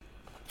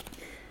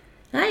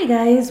Hi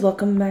guys,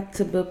 welcome back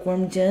to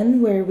Bookworm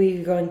Jen, where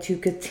we're going to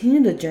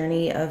continue the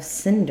journey of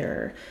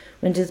Cinder,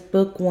 which is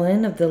book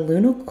 1 of the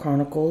Lunar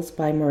Chronicles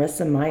by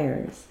Marissa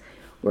Myers.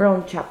 We're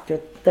on chapter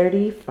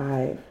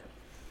 35.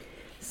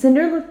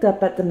 Cinder looked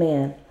up at the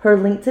man, her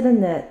link to the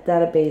net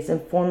database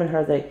informing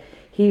her that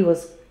he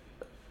was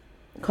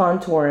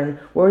Contourin,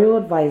 royal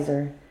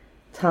advisor.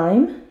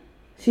 Time?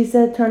 She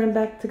said, turning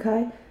back to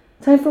Kai.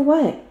 Time for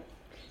what?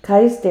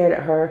 Kai stared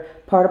at her,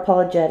 part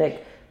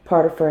apologetic,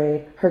 part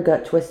afraid, her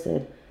gut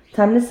twisted.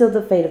 Time to seal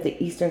the fate of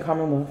the Eastern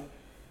Commonwealth.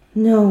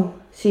 No,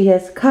 she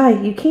hissed.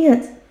 Kai, you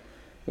can't.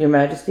 Your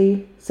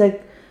Majesty,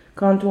 said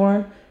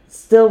Contourin,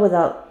 still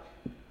without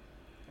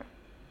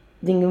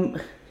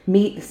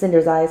meet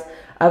Cinder's eyes.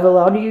 I've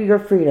allowed you your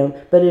freedom,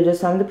 but it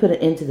is time to put an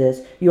end to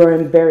this. You are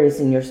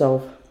embarrassing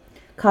yourself.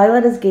 Kai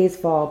let his gaze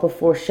fall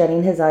before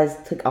shutting his eyes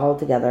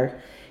altogether.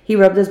 He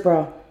rubbed his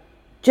brow.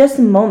 Just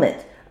a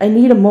moment. I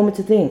need a moment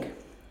to think.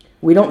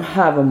 We don't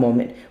have a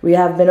moment. We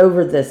have been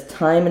over this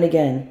time and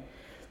again.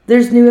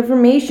 There's new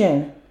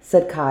information,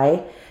 said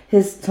Kai,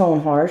 his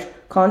tone harsh.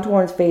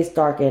 Contourin's face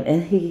darkened,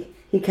 and he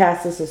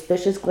cast a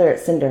suspicious glare at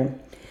Cinder.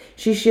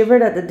 She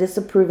shivered at the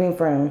disapproving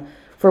frown.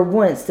 For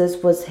once,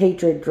 this was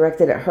hatred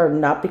directed at her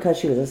not because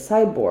she was a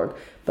cyborg,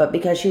 but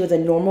because she was a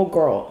normal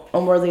girl,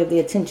 unworthy of the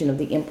attention of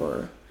the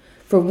Emperor.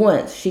 For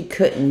once, she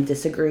couldn't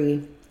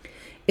disagree.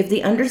 If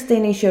the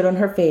understanding showed on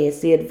her face,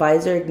 the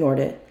advisor ignored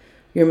it.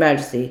 Your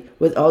Majesty,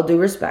 with all due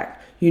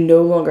respect, you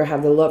no longer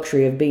have the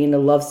luxury of being a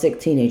lovesick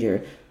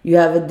teenager. You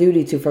have a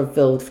duty to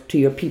fulfill to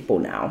your people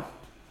now.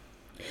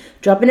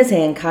 Dropping his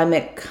hand, Kai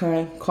met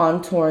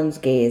Contourin's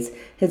gaze,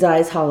 his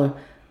eyes hollow.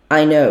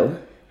 I know,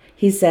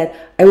 he said.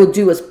 I will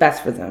do what's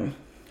best for them.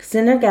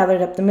 Cinder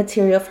gathered up the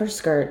material of her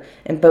skirt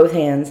in both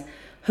hands,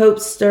 hope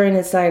stirring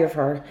inside of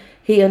her.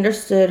 He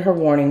understood her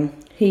warning.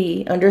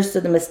 He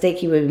understood the mistake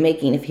he would be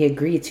making if he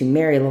agreed to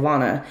marry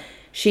Levana.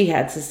 She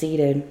had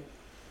seceded.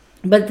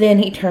 But then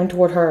he turned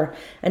toward her,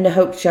 and the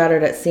hope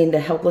shattered at seeing the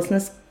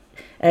helplessness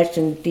etched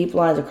in deep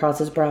lines across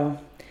his brow.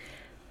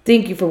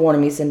 Thank you for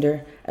warning me,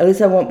 Cinder. At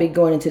least I won't be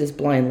going into this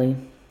blindly.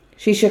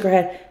 She shook her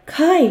head.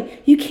 Kai,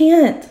 you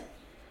can't.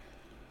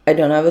 I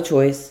don't have a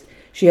choice.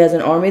 She has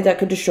an army that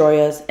could destroy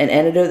us, an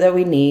antidote that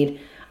we need.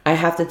 I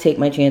have to take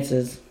my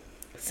chances.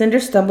 Cinder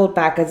stumbled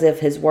back as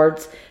if his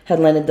words had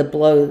landed the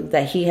blow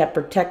that he had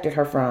protected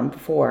her from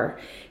before.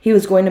 He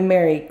was going to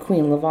marry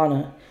Queen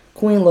Levana.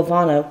 Queen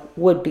Levana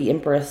would be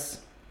Empress.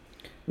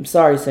 I'm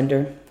sorry,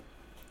 Cinder.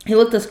 He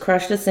looked as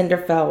crushed as Cinder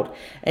felt,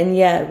 and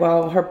yet,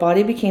 while her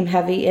body became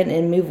heavy and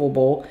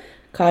immovable,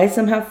 Kai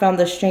somehow found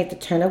the strength to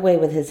turn away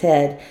with his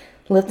head,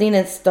 lifting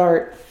and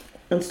start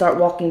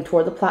walking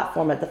toward the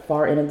platform at the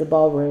far end of the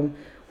ballroom,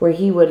 where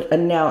he would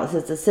announce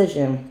his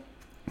decision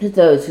to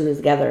those who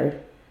was gathered.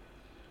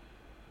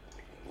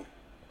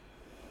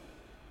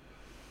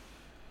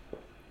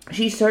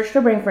 She searched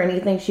her brain for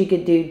anything she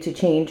could do to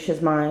change his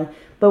mind,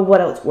 but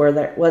what else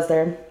was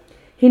there?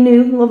 He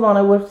knew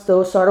Levana would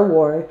still start a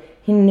war.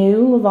 He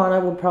knew Levana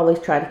would probably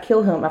try to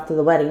kill him after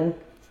the wedding.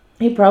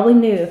 He probably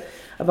knew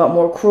about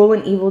more cruel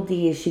and evil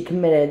deeds she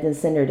committed than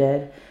Cinder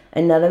did,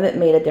 and none of it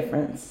made a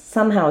difference.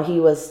 Somehow he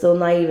was still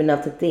naive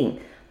enough to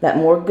think that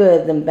more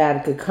good than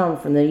bad could come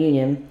from the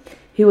union.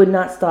 He would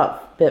not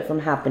stop it from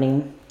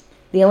happening.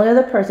 The only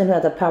other person who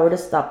had the power to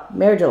stop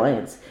marriage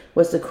alliance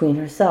was the Queen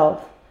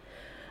herself.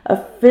 A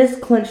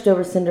fist clenched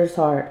over Cinder's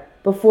heart.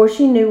 Before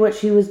she knew what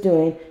she was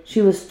doing,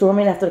 she was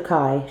storming after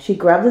Kai. She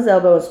grabbed his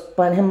elbow and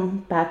spun him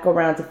back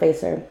around to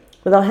face her.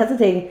 Without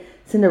hesitating,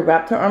 Cinder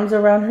wrapped her arms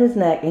around his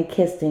neck and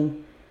kissed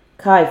him.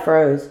 Kai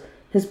froze,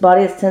 his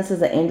body as tense as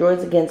the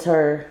android's against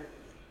her,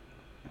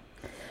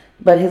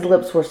 but his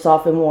lips were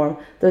soft and warm.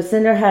 Though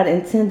Cinder had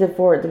intended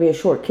for it to be a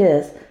short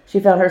kiss, she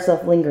found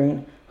herself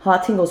lingering.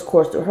 Hot tingles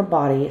coursed through her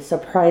body,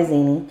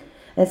 surprising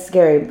and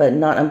scary, but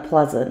not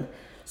unpleasant.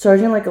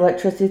 Surging like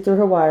electricity through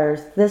her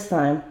wires, this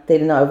time they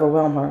did not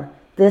overwhelm her.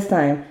 This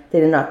time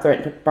they did not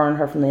threaten to burn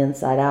her from the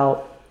inside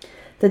out.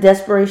 The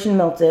desperation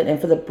melted,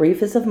 and for the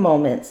briefest of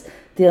moments,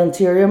 the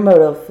ulterior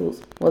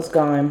motive was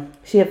gone.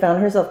 She had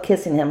found herself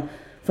kissing him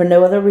for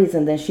no other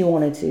reason than she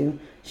wanted to.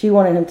 She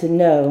wanted him to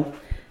know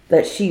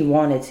that she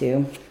wanted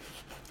to.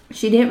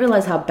 She didn't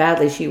realize how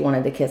badly she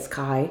wanted to kiss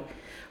Kai.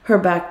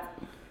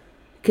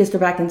 Kissed her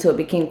back until it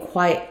became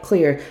quite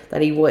clear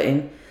that he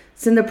wouldn't.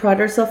 Cinder pried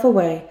herself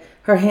away.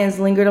 Her hands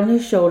lingered on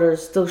his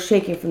shoulders, still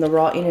shaking from the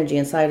raw energy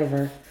inside of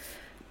her.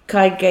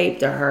 Kai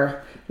gaped at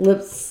her,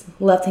 lips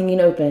left hanging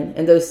open,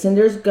 and though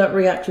Cinder's gut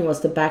reaction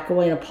was to back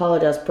away and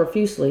apologize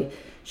profusely,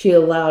 she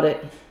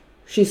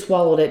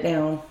swallowed it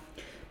down.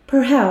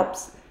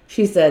 Perhaps,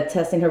 she said,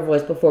 testing her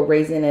voice before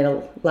raising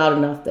it loud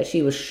enough that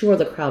she was sure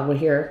the crowd would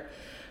hear.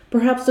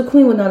 Perhaps the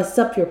Queen would not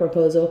accept your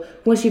proposal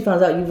when she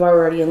finds out you're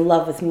already in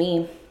love with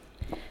me.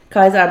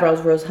 Kai's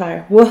eyebrows rose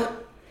higher. Whoa!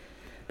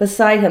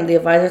 Beside him, the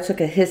advisor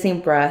took a hissing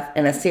breath,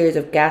 and a series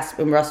of gasps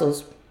and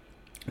rustles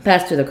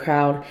passed through the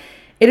crowd.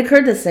 It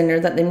occurred to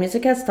Cinder that the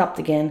music had stopped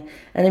again,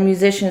 and the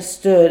musicians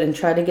stood and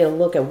tried to get a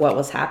look at what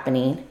was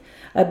happening.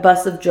 A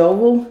burst of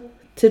jovial,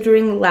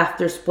 tittering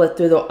laughter split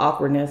through the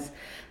awkwardness.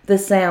 The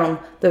sound,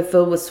 though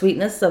filled with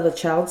sweetness of a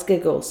child's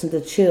giggle, sent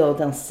a chill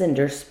down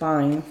Cinder's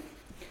spine.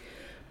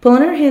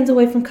 Pulling her hands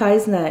away from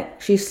Kai's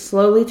neck, she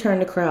slowly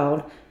turned. The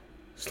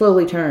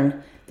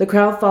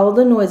crowd followed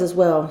the noise as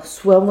well,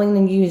 swelling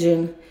and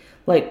hugging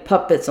like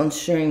puppets on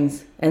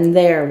strings, and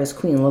there was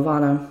Queen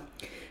Levana.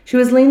 She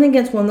was leaning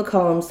against one of the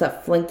columns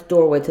that flanked the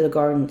doorway to the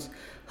gardens,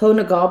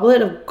 holding a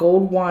goblet of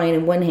gold wine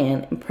in one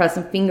hand and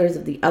pressing fingers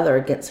of the other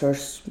against her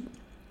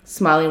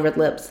smiling red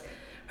lips.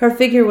 Her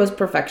figure was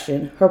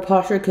perfection. Her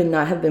posture could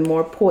not have been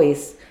more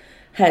poised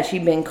had she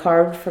been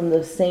carved from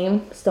the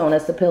same stone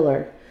as the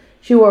pillar.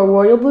 She wore a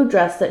royal blue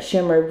dress that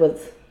shimmered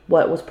with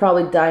what was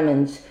probably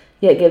diamonds,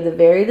 yet gave the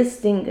very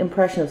distinct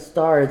impression of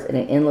stars in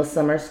an endless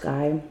summer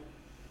sky.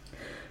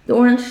 The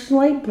orange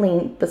light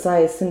blinked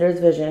beside Cinder's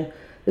vision,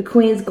 the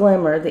queen's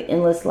glamour, the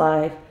endless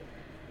life.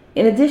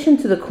 In addition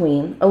to the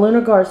queen, a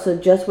lunar guard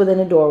stood just within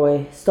a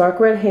doorway. Stark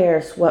red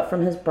hair swept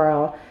from his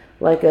brow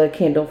like a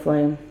candle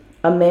flame.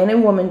 A man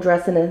and woman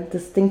dressed in a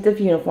distinctive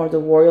uniforms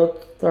of royal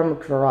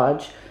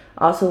thermaturge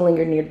also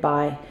lingered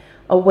nearby,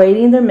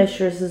 awaiting their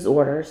mistress's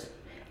orders.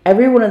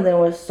 Every one of them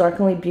was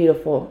startlingly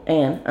beautiful,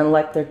 and,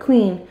 unlike their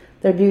queen,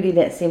 their beauty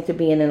didn't seem to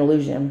be an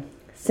illusion.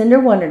 Cinder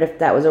wondered if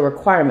that was a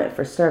requirement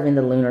for serving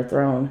the lunar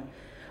throne,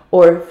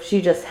 or if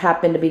she just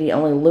happened to be the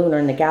only lunar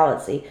in the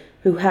galaxy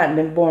who hadn't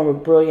been born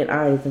with brilliant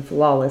eyes and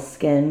flawless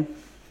skin.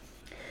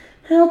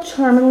 "How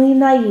charmingly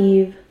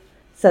naive,"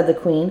 said the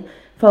queen,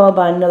 followed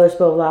by another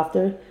spell of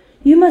laughter.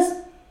 "You must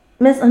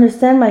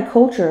misunderstand my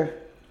culture.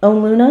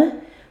 On Luna,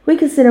 we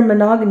consider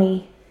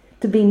monogamy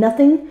to be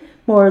nothing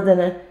more than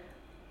an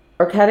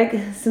archaic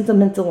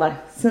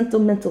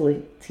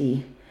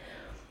sentimentality.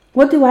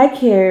 What do I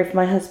care if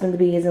my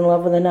husband-to-be is in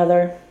love with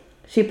another?"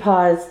 She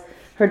paused,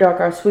 her dark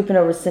arm sweeping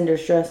over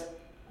Cinder's dress.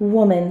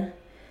 "Woman."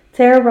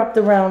 Terror wrapped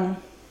around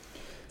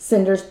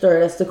Cinder's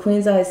throat as the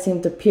queen's eyes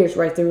seemed to pierce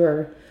right through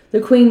her. The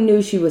queen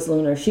knew she was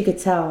lunar. She could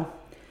tell.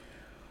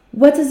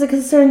 "What does it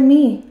concern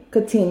me?"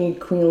 continued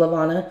Queen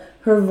Levana,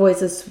 her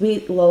voice a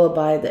sweet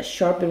lullaby that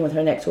sharpened with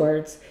her next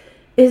words.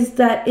 "Is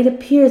that it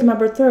appears my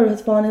betrothed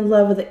has fallen in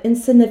love with an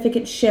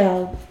insignificant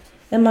shell.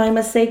 Am I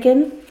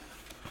mistaken?"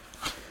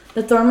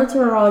 The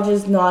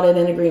thaumaturges nodded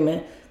in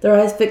agreement, their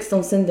eyes fixed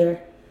on Cinder.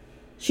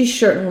 "She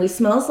certainly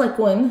smells like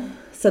one,"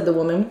 said the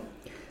woman.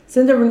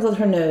 Cinder wrinkled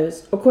her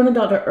nose. According to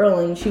Dr.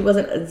 Erling, she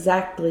wasn't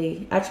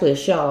actually a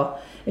shell,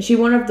 and she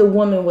wondered if the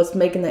woman was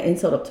making that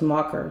insult up to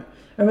mock her,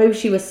 or maybe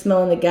she was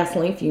smelling the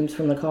gasoline fumes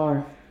from the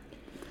car.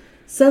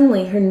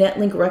 Suddenly, her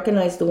netlink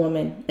recognized the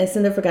woman, and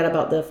Cinder forgot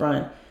about the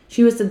affront.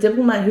 She was the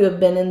diplomat who had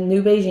been in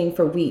New Beijing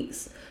for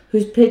weeks,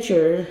 whose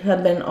picture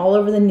had been all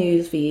over the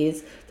news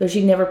feeds, though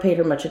she never paid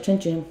her much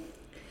attention.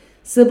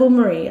 Sybil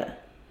Maria,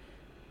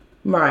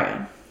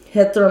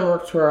 head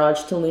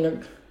thaumaturge to Lunar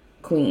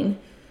Queen.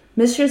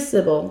 Mistress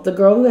Sybil, the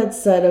girl who had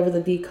said over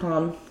the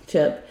decom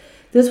chip.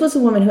 This was the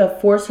woman who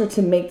had forced her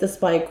to make the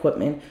spy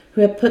equipment,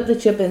 who had put the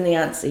chip in the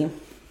ANSI.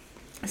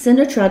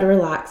 Cinder tried to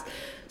relax,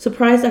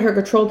 surprised that her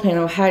control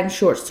panel hadn't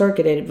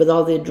short-circuited with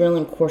all the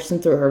adrenaline coursing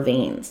through her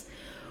veins.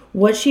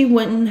 What she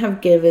wouldn't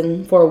have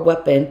given for a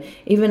weapon,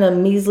 even a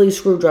measly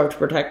screwdriver to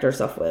protect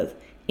herself with.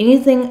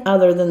 Anything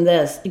other than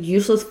this,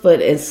 useless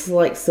foot and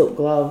slight silk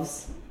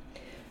gloves.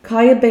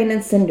 Kai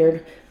abandoned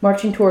Cinder,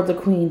 marching toward the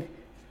queen.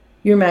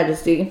 "Your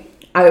Majesty,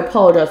 I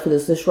apologize for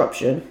this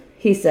disruption,"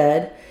 he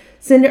said,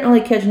 Cinder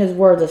only catching his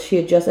words as she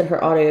adjusted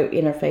her audio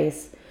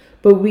interface.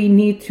 "But we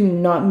need to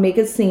not make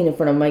a scene in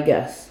front of my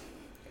guests."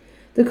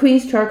 The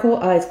queen's charcoal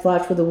eyes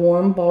flashed with a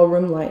warm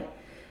ballroom light.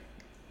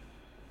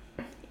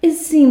 "It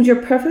seems you're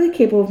perfectly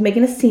capable of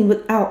making a scene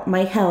without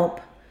my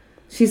help."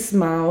 She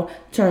smiled,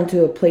 turned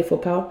to a playful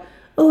pout.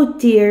 "Oh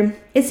dear,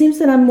 it seems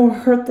that I'm more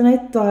hurt than I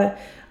thought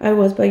I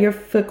was by your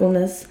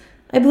fickleness.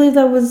 I believed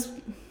I was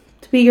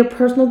to be your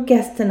personal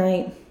guest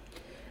tonight."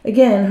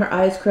 Again, her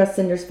eyes caressed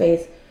Cinder's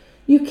face.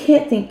 "You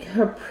can't think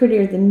her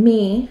prettier than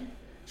me."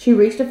 She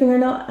reached her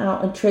fingernail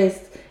out and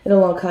traced it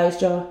along Kai's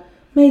jaw.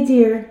 "My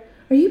dear,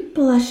 are you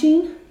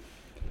blushing?"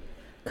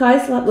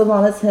 Kai slapped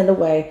Levana's hand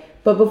away,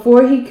 but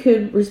before he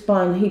could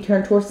respond, he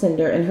turned toward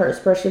Cinder, and her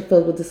expression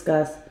filled with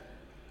disgust.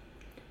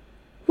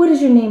 "What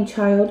is your name,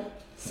 child?"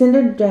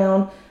 Cinder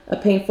down a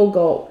painful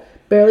gulp,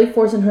 barely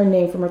forcing her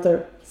name from her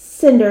throat.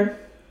 "Cinder."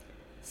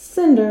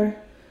 "Cinder,"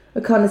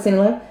 a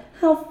condescending laugh.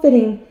 "How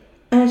fitting.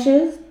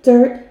 Ashes,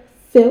 dirt,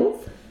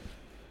 filth."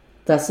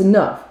 "That's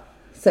enough,"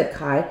 said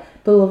Kai,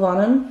 but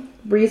Levana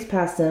breezed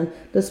past him,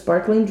 the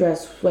sparkling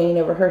dress swaying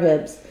over her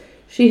hips.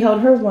 She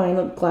held her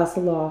wine glass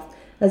aloft,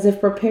 as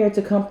if prepared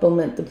to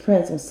compliment the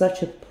prince on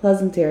such a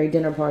pleasantry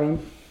dinner party.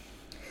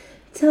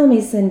 "Tell me,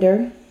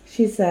 Cinder,"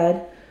 she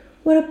said,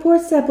 "what a poor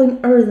sapling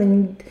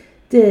earthling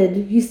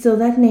did you steal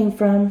that name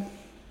from?"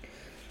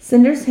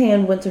 Cinder's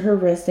hand went to her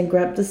wrist and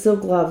grabbed the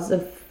silk gloves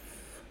of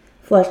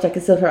flesh that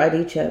concealed her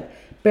ID chip,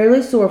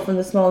 barely sore from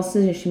the small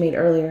incision she made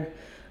earlier.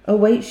 A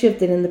weight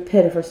shifted in the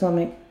pit of her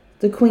stomach.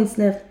 The queen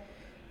sniffed.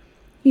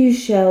 "You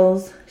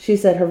shells," she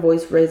said, her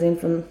voice raising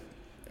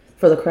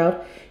for the crowd.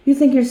 "You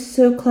think you're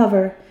so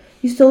clever.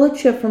 You stole a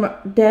chip from a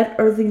dead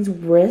earthling's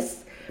wrist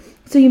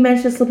So you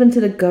managed to slip into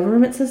the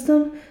government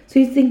system? So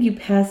you think you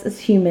pass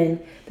as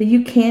human, that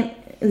you can't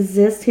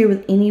exist here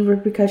with any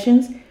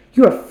repercussions?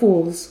 You are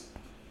fools.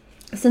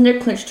 Cinder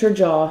clenched her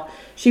jaw.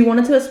 She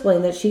wanted to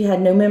explain that she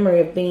had no memory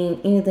of being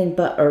anything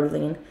but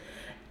Earthling,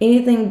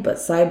 anything but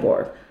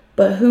cyborg.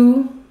 But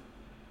who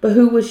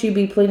would she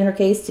be pleading her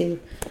case to?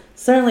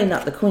 Certainly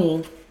not the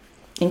Queen.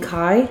 And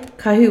Kai,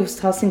 who was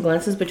tossing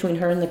glances between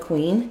her and the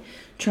Queen,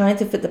 trying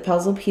to fit the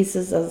puzzle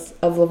pieces of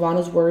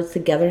Levana's words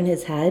together in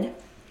his head.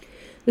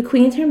 The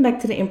Queen turned back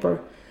to the Emperor.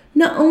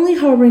 Not only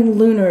harboring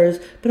Lunars,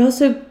 but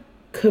also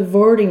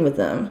cavorting with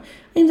them.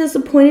 I'm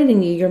disappointed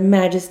in you, Your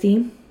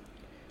Majesty.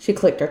 She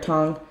clicked her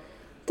tongue.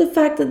 The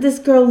fact that this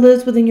girl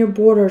lives within your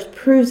borders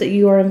proves that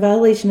you are in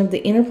violation of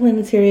the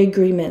interplanetary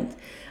agreement.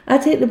 I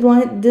take the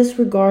blind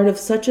disregard of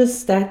such a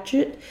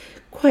statute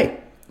quite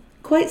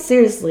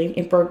seriously,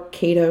 Emperor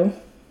Cato.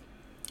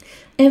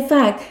 In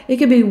fact, it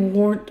could be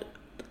warrant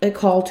a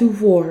call to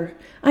war.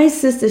 I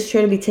insist this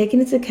chair to be taken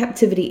into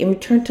captivity and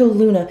returned to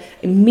Luna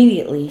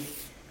immediately.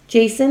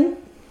 Jason?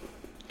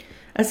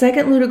 A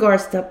second Lunar guard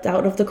stepped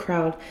out of the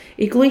crowd,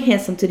 equally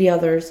handsome to the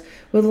others,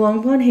 with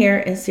long blonde hair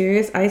and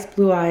serious ice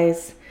blue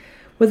eyes.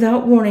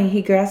 Without warning,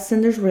 he grasped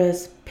Cinder's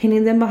wrists,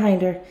 pinning them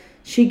behind her.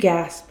 She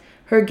gasped,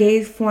 her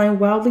gaze flying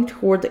wildly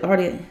toward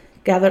the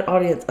gathered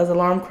audience as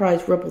alarm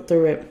cries rippled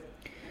through it.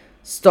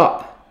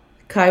 Stop!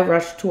 Kai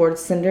rushed toward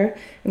Cinder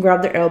and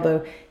grabbed her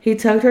elbow. He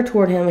tugged her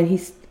toward him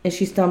and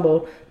she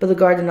stumbled, but the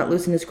guard did not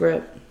loosen his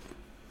grip.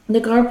 The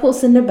guard pulled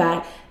Cinder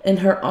back, and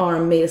her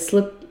arm, made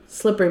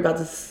slippery by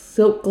the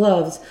silk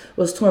gloves,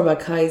 was torn by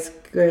Kai's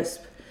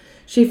grasp.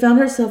 She found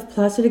herself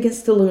plastered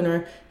against the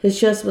Lunar. His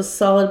chest was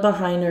solid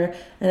behind her,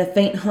 and a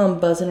faint hum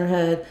buzzed in her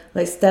head,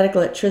 like static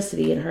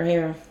electricity in her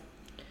hair.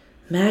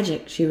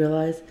 Magic, she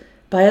realized.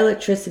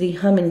 Bioelectricity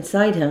humming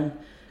inside him.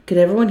 Could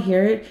everyone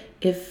hear it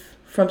if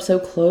from so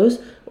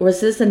close, or is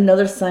this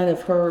another sign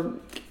of her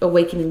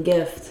awakening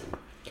gift?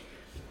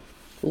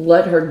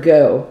 Let her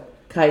go,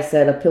 Kai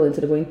said, appealing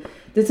to the Queen.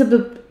 This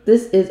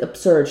is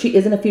absurd. She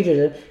isn't a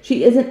fugitive.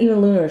 She isn't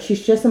even Lunar.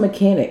 She's just a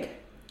mechanic.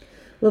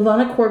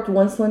 Levana quirked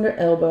one slender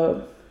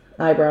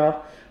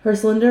eyebrow.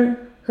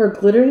 Her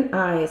glittering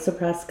eyes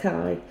surpassed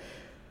Kai,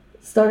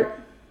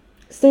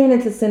 staring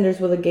into Cinder's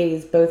with a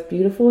gaze both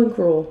beautiful and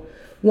cruel.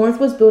 Warmth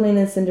was building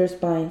in Cinder's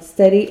spine,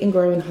 steady and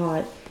growing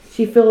hot.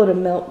 She felt a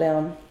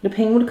meltdown. The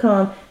pain would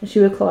come, and she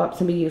would collapse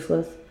and be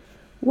useless.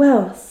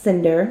 Well,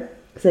 Cinder,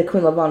 said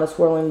Queen Levana,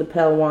 swirling the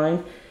pale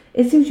wine,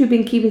 it seems you've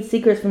been keeping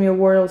secrets from your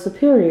royal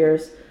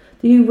superiors.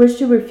 Do you wish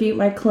to refute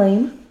my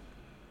claim?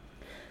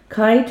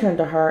 Kai turned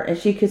to her, and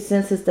she could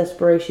sense his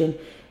desperation,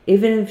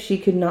 even if she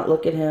could not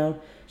look at him.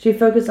 She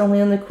focused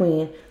only on the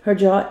Queen, her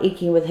jaw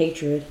aching with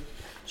hatred.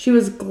 She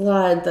was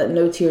glad that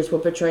no tears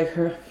would betray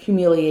her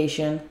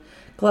humiliation,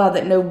 glad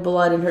that no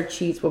blood in her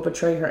cheeks would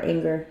betray her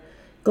anger,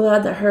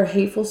 glad that her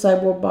hateful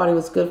cyborg body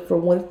was good for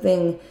one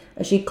thing.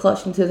 As she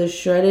clutched into the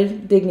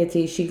shredded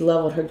dignity, she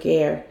leveled her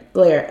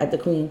glare at the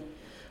Queen.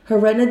 Her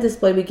retina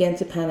display began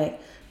to panic,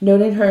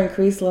 noting her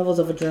increased levels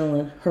of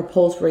adrenaline, her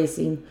pulse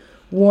racing.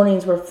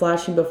 Warnings were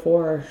flashing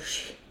before her,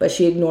 but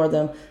she ignored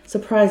them,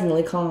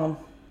 surprisingly calm.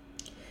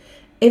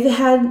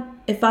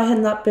 If I had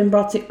not been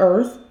brought to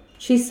Earth,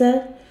 she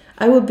said,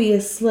 I would be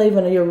a slave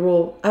under your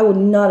rule. I would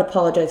not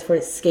apologize for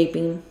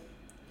escaping.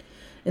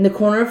 In the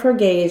corner of her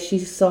gaze, she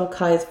saw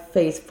Kai's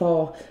face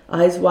fall,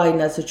 eyes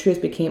widen as the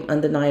truth became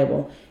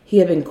undeniable. He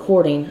had been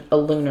courting a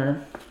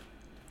Lunar.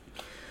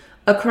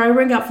 A cry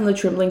rang out from the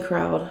trembling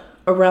crowd.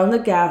 Around the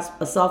gasp,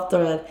 a soft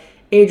thread,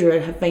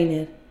 Adrian had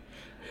fainted.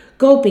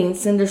 Gulping,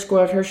 Cinder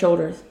squared her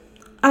shoulders.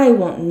 I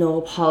want no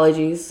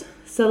apologies,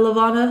 said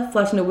Levana,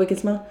 flashing a wicked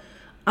smile.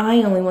 I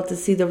only want to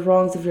see the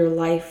wrongs of your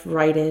life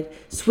righted,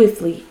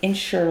 swiftly and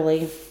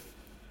surely.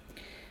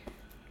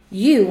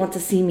 You want to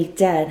see me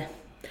dead.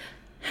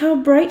 How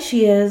bright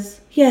she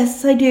is.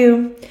 Yes, I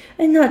do.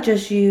 And not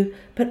just you,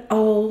 but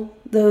all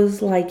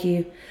those like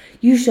you.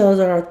 You shells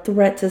are a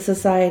threat to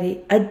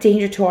society, a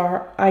danger to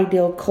our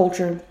ideal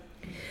culture.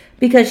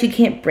 Because she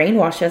can't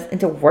brainwash us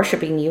into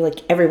worshiping you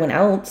like everyone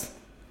else.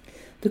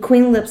 The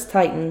Queen's lips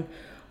tightened,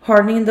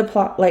 hardening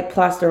like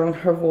plaster on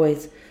her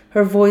voice.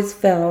 Her voice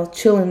fell,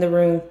 chilling the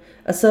room.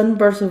 A sudden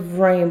burst of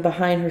rain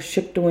behind her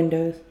shook the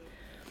windows.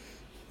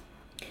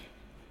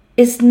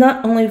 It's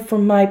not only for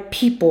my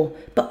people,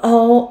 but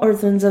all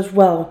Earthlings as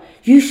well.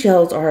 You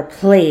shells are a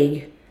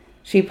plague.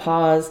 She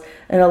paused,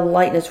 and a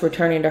lightness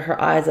returning to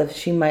her eyes as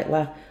she might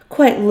laugh.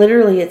 Quite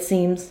literally, it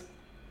seems.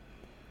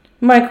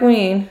 My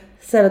Queen,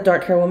 said a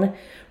dark-haired woman,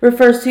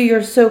 refers to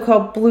your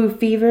so-called blue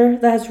fever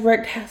that has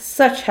wreaked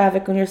such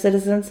havoc on your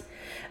citizens.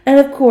 And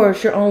of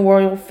course, your own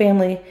royal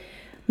family.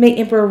 May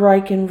Emperor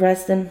Riken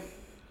rest in...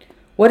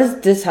 What does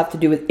this have to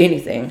do with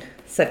anything?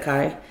 Said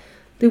Kai.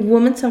 The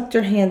woman tucked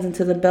her hands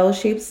into the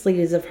bell-shaped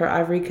sleeves of her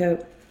ivory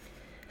coat.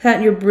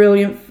 Hadn't your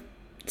brilliant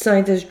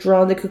scientists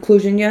drawn the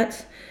conclusion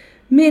yet?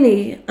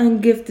 Many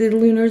ungifted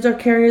Lunars are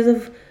carriers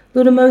of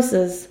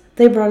ludimosis.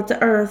 They brought it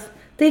to Earth.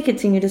 They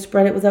continue to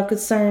spread it without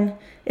concern.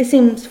 It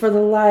seems for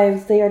the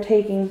lives they are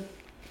taking.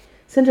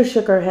 Cinder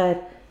shook her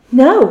head.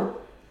 No,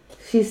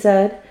 she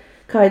said.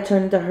 Kai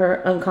turned to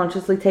her,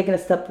 unconsciously taking a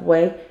step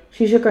away.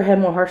 She shook her head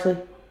more harshly.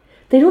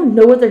 They don't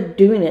know what they're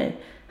doing it.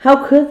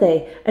 How could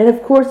they? And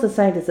of course the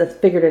scientists have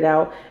figured it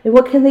out. And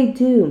what can they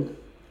do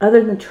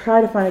other than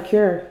try to find a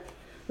cure?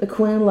 The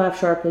queen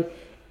laughed sharply.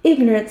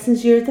 Ignorance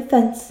is your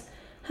defense.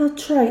 How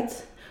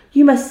trite.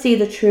 You must see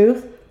the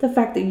truth. The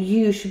fact that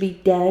you should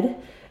be dead.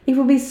 It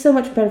would be so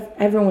much better for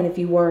everyone if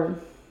you were.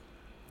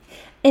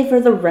 And for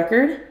the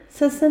record,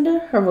 said Cinder,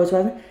 her voice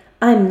rising,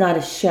 I'm not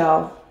a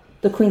shell.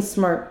 The queen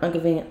smirked,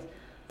 inconvenient.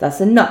 That's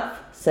enough,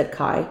 said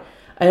Kai.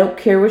 I don't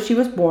care where she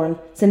was born.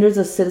 Cinder is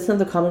a citizen of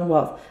the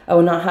Commonwealth. I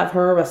will not have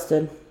her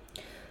arrested.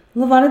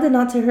 Levana did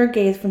not take her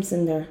gaze from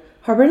Cinder.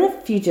 Harboring a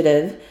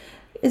fugitive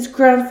is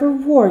ground for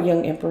war,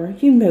 young emperor.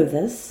 You know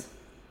this.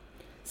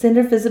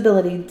 Cinder's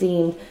visibility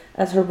dimmed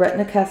as her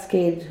retina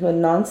cascaded to a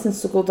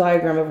nonsensical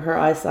diagram of her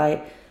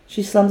eyesight.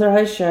 She slammed her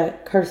eyes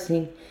shut,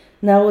 cursing.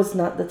 Now was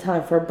not the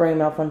time for a brain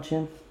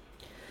malfunction.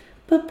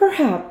 But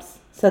perhaps,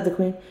 said the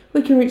queen,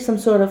 we can reach some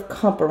sort of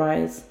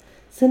compromise.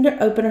 Cinder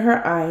opened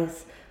her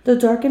eyes. The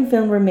darkened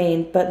film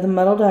remained, but the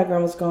metal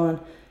diagram was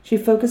gone. She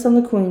focused on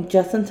the queen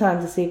just in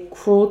time to see a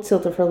cruel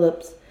tilt of her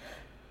lips.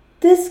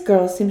 This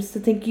girl seems to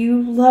think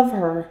you love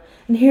her,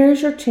 and here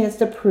is your chance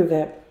to prove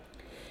it.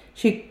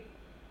 She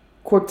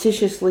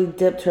courteously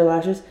dipped her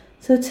lashes.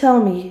 So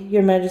tell me,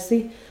 your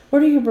majesty,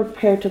 what are you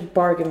prepared to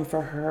bargain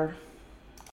for her?